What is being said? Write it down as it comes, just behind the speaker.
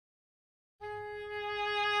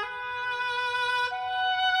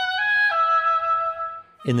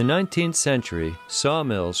In the 19th century,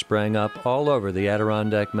 sawmills sprang up all over the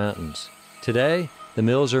Adirondack Mountains. Today, the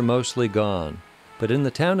mills are mostly gone, but in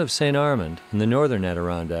the town of St. Armand, in the northern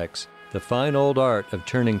Adirondacks, the fine old art of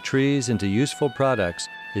turning trees into useful products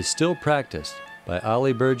is still practiced by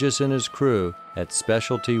Ollie Burgess and his crew at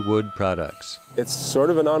Specialty Wood Products. It's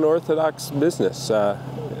sort of an unorthodox business.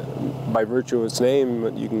 By virtue of its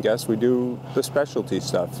name, you can guess we do the specialty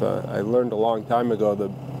stuff. I learned a long time ago the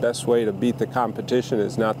best way to beat the competition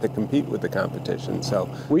is not to compete with the competition. So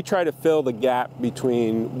we try to fill the gap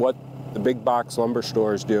between what the big box lumber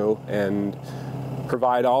stores do and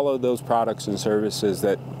provide all of those products and services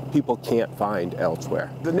that people can't find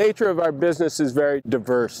elsewhere. The nature of our business is very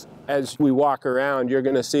diverse. As we walk around, you're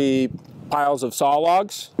going to see piles of saw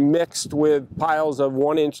logs mixed with piles of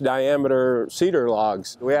 1-inch diameter cedar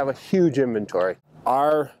logs. We have a huge inventory.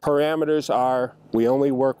 Our parameters are we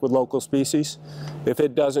only work with local species. If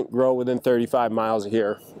it doesn't grow within 35 miles of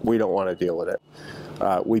here, we don't want to deal with it.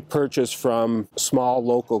 We purchase from small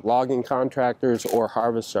local logging contractors or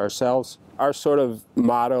harvest ourselves. Our sort of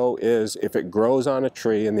motto is if it grows on a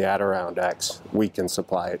tree in the Adirondacks, we can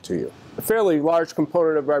supply it to you. A fairly large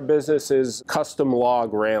component of our business is custom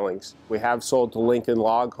log railings. We have sold to Lincoln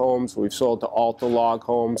Log Homes, we've sold to Alta Log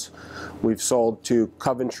Homes, we've sold to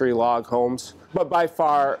Coventry Log Homes. But by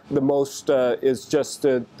far, the most is just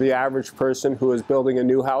the average person who is building a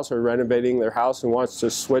new house or renovating their house and wants to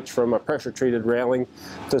switch from a pressure-treated railing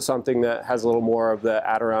to something that has a little more of the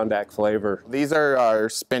Adirondack flavor. These are our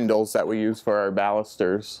spindles that we use for our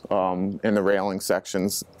balusters in the railing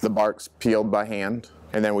sections. The bark's peeled by hand,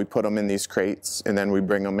 and then we put them in these crates, and then we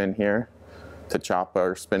bring them in here to chop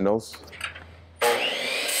our spindles.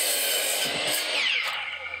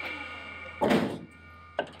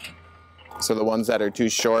 So the ones that are too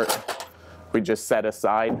short, we just set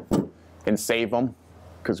aside and save them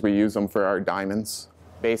because we use them for our diamonds.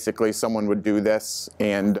 Basically, someone would do this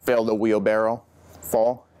and fill the wheelbarrow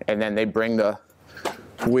full, and then they bring the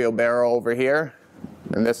wheelbarrow over here,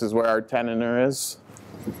 and this is where our tensioner is.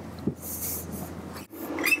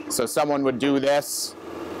 So someone would do this,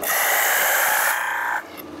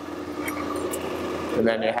 and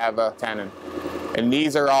then you have a tenon. And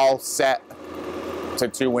these are all set to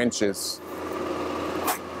 2 inches.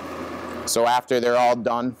 So after they're all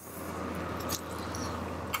done,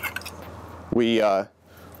 we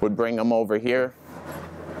would bring them over here,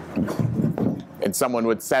 and someone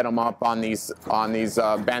would set them up on these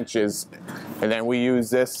benches, and then we use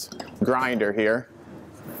this grinder here,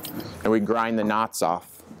 and we grind the knots off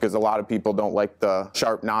because a lot of people don't like the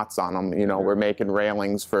sharp knots on them. You know, we're making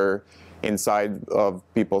railings for inside of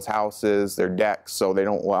people's houses, their decks, so they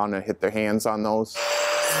don't want to hit their hands on those.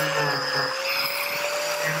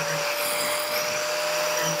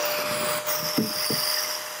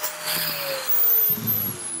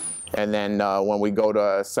 And then when we go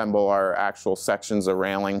to assemble our actual sections of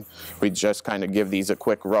railing, we just kind of give these a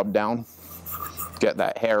quick rub down, get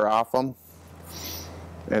that hair off them,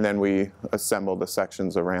 and then we assemble the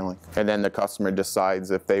sections of railing. And then the customer decides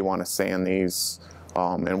if they want to sand these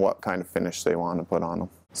and what kind of finish they want to put on them.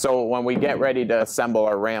 So when we get ready to assemble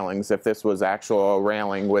our railings, if this was actual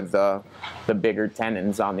railing with the bigger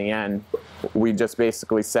tenons on the end, we just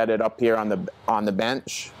basically set it up here on the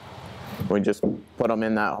bench. We just put them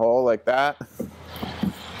in that hole like that,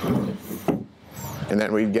 and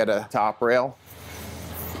then we get a top rail.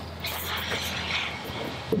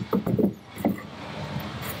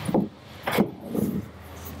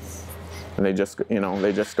 And they just, you know,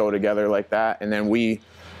 they just go together like that. And then we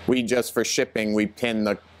just for shipping, we pin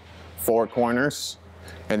the 4 corners,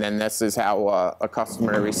 and then this is how a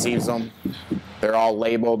customer receives them. They're all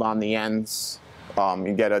labeled on the ends.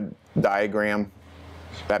 You get a diagram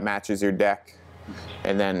that matches your deck,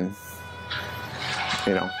 and then,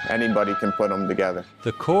 you know, anybody can put them together.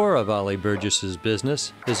 The core of Ollie Burgess's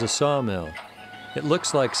business is a sawmill. It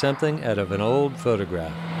looks like something out of an old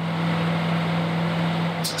photograph.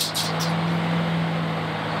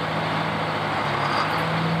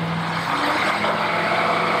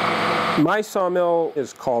 My sawmill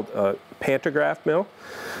is called a pantograph mill,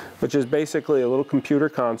 which is basically a little computer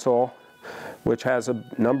console which has a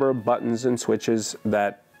number of buttons and switches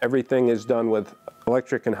that everything is done with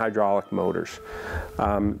electric and hydraulic motors.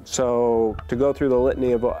 So to go through the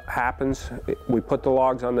litany of what happens, we put the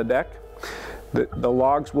logs on the deck. The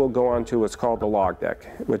logs will go onto what's called the log deck,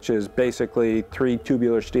 which is basically 3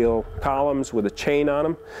 tubular steel columns with a chain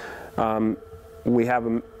on them. We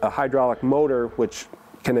have a hydraulic motor which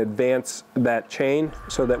can advance that chain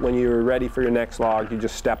so that when you're ready for your next log, you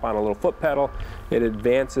just step on a little foot pedal. It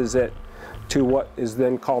advances it to what is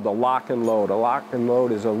then called a lock and load. A lock and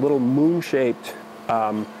load is a little moon-shaped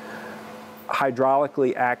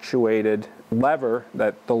hydraulically actuated lever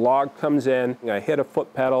that the log comes in. I hit a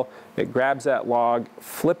foot pedal, it grabs that log,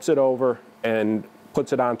 flips it over, and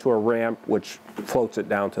puts it onto a ramp which floats it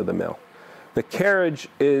down to the mill. The carriage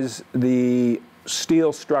is the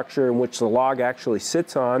steel structure in which the log actually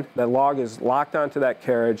sits on. The log is locked onto that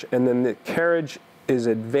carriage, and then the carriage is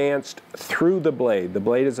advanced through the blade. The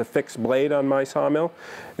blade is a fixed blade on my sawmill,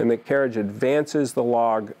 and the carriage advances the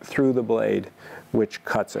log through the blade, which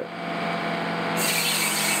cuts it.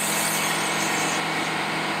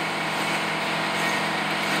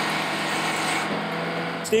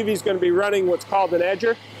 Stevie's going to be running what's called an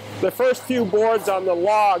edger. The first few boards on the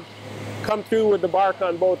log come through with the bark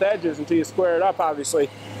on both edges until you square it up, obviously.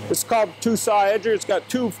 It's called two-saw edger. It's got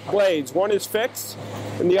two blades. One is fixed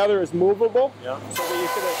and the other is movable, so that you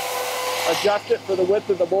can adjust it for the width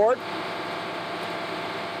of the board.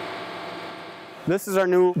 This is our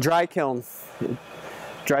new dry kiln. It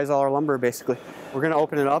dries all our lumber, basically. We're going to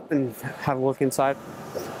open it up and have a look inside.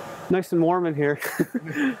 Nice and warm in here.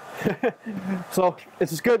 So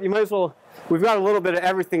it's good. You might as well, we've got a little bit of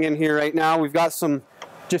everything in here right now. We've got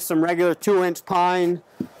just some regular 2-inch pine.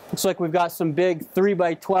 Looks like we've got some big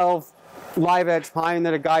 3x12 live edge pine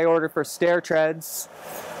that a guy ordered for stair treads.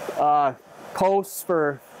 Posts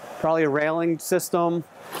for probably a railing system.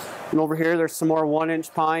 And over here there's some more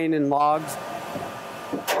 1-inch pine and logs.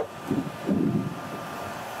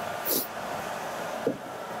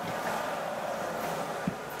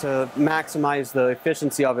 To maximize the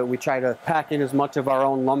efficiency of it, we try to pack in as much of our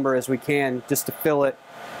own lumber as we can just to fill it.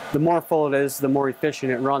 The more full it is, the more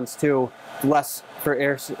efficient it runs too. Less for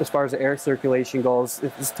air, as far as the air circulation goes.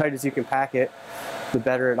 As tight as you can pack it, the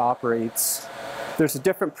better it operates. There's a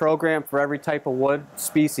different program for every type of wood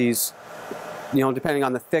species, depending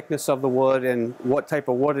on the thickness of the wood and what type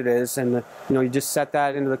of wood it is. And you just set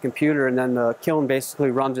that into the computer, and then the kiln basically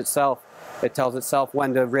runs itself. It tells itself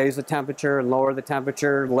when to raise the temperature and lower the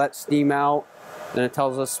temperature, let steam out, and it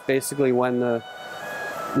tells us basically when the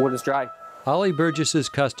wood is dry. Ollie Burgess's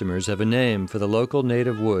customers have a name for the local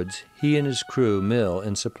native woods he and his crew mill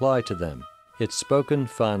and supply to them. It's spoken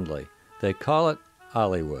fondly. They call it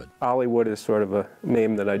Ollywood. Ollywood is sort of a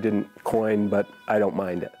name that I didn't coin, but I don't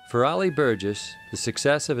mind it. For Ollie Burgess, the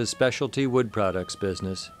success of his specialty wood products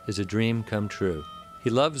business is a dream come true. He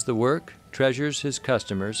loves the work, treasures his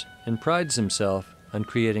customers, and prides himself on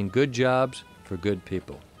creating good jobs for good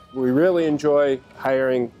people. We really enjoy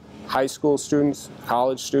hiring high school students,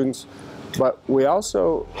 college students, but we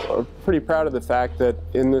also are pretty proud of the fact that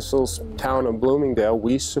in this little town of Bloomingdale,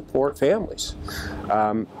 we support families.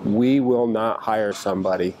 We will not hire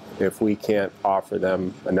somebody if we can't offer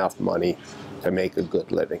them enough money to make a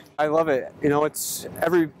good living. I love it. It's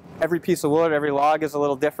every piece of wood, every log is a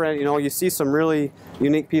little different. You see some really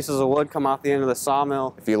unique pieces of wood come off the end of the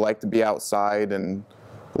sawmill. If you like to be outside and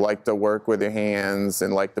like to work with your hands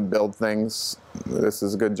and like to build things, this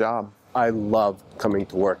is a good job. I love coming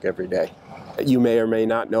to work every day. You may or may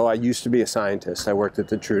not know, I used to be a scientist. I worked at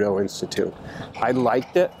the Trudeau Institute. I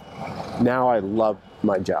liked it. Now I love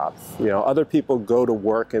my job. Other people go to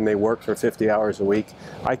work and they work for 50 hours a week.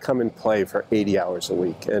 I come and play for 80 hours a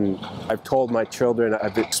week. And I've told my children,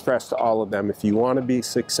 I've expressed to all of them, if you want to be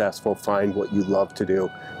successful, find what you love to do.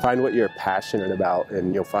 Find what you're passionate about,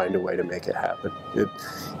 and you'll find a way to make it happen.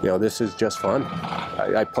 This is just fun.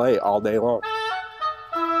 I play all day long.